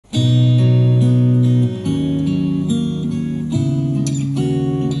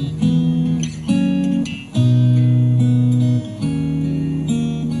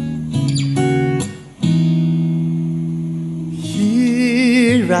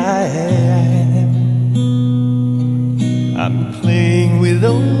I am. I'm playing with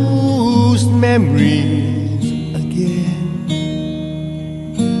those memories again.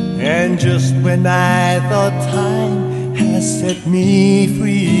 And just when I thought time has set me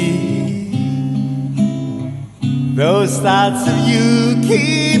free, those thoughts of you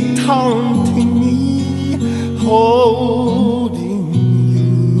keep taunting me, holding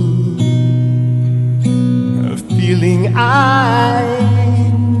you, a feeling I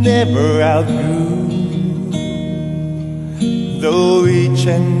never outgrew. Though each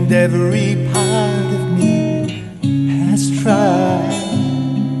and every part of me has tried,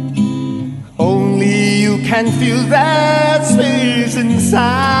 only you can feel that space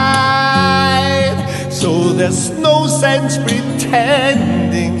inside. So there's no sense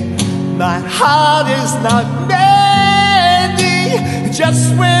pretending my heart is not mending.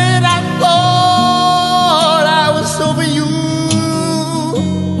 Just when I thought I was over you,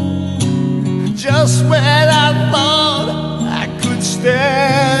 just when I thought I could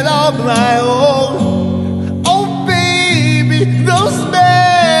stand on my own, oh baby, those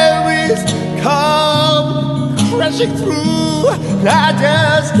memories come crashing through. I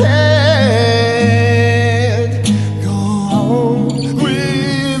just can't go on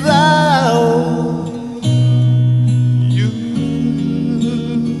without you.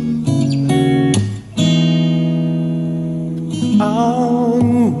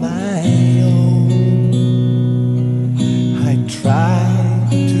 On my own, I tried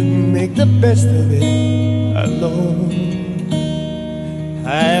to make the best of it alone.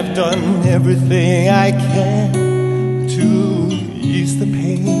 I've done everything I can to ease the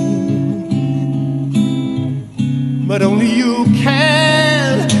pain, but only you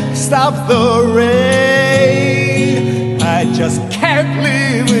can stop the rain. I just can't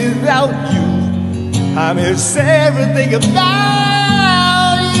live without you. I miss everything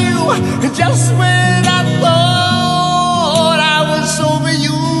about you. Just when I thought I was over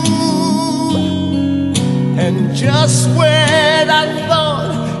you, and just when